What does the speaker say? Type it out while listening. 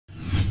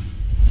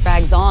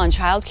drags on,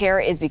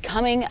 childcare is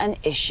becoming an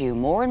issue.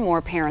 More and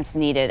more parents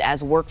need it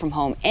as work from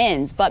home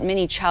ends, but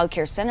many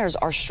childcare centers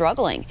are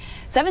struggling.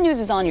 7 News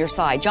is on your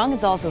side. John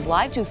Gonzalez is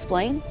live to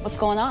explain what's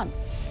going on.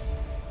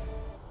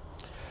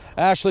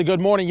 Ashley,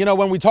 good morning. You know,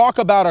 when we talk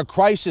about a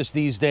crisis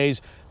these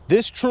days,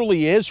 this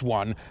truly is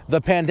one.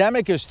 The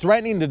pandemic is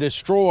threatening to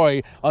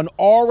destroy an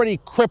already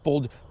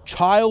crippled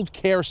child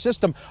care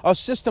system, a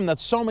system that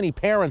so many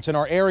parents in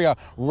our area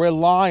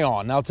rely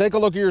on. Now take a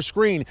look at your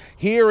screen.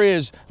 Here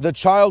is the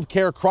child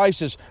care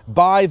crisis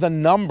by the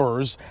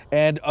numbers,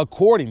 and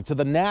according to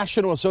the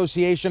National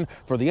Association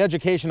for the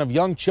Education of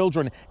Young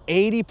Children,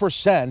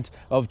 80%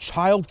 of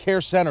child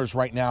care centers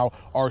right now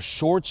are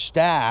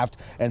short-staffed,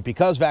 and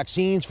because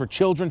vaccines for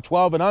children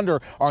 12 and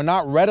under are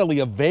not readily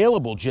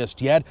available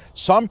just yet,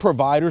 some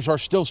providers are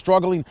still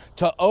struggling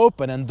to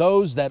open, and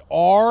those that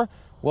are,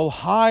 well,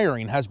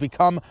 hiring has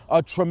become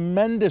a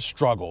tremendous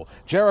struggle.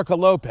 Jerica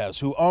Lopez,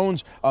 who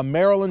owns a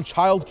Maryland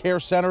child care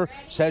center,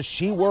 says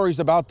she worries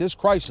about this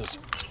crisis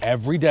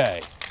every day.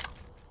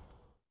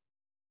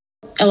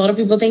 A lot of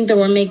people think that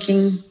we're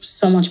making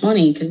so much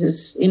money because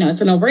it's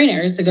a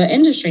no-brainer. It's a good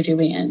industry to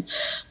be in.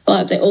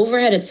 But the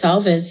overhead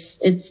itself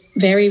it's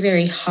very,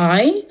 very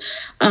high.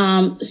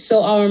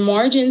 So our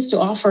margins to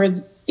offer,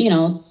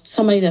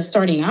 somebody that's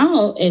starting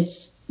out,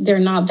 they're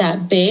not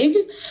that big.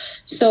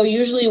 So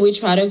usually we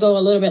try to go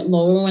a little bit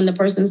lower when the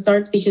person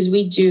starts because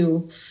we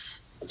do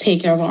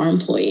take care of our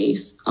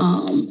employees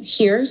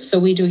here. So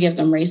we do give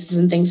them raises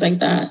and things like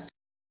that.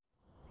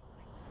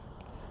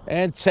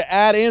 And to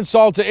add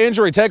insult to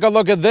injury, take a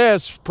look at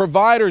this.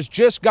 Providers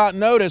just got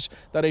notice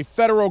that a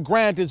federal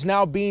grant is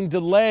now being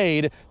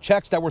delayed.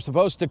 Checks that were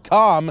supposed to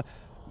come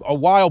a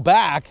while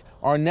back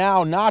are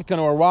now not going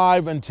to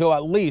arrive until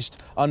at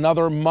least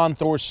another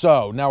month or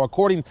so. Now,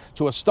 according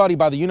to a study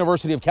by the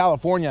University of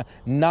California,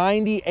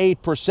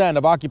 98%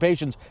 of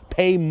occupations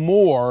pay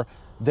more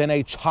than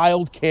a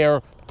child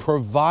care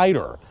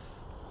provider.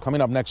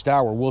 Coming up next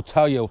hour, we'll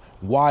tell you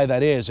why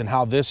that is and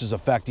how this is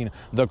affecting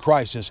the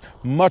crisis.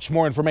 Much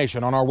more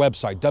information on our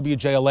website,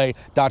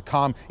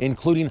 WJLA.com,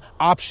 including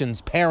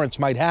options parents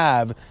might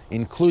have,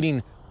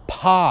 including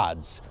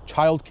pods,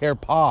 child care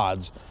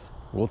pods.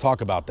 We'll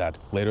talk about that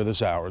later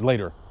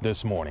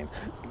this morning.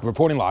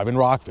 Reporting live in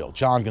Rockville,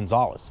 John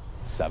Gonzalez,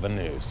 7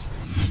 News.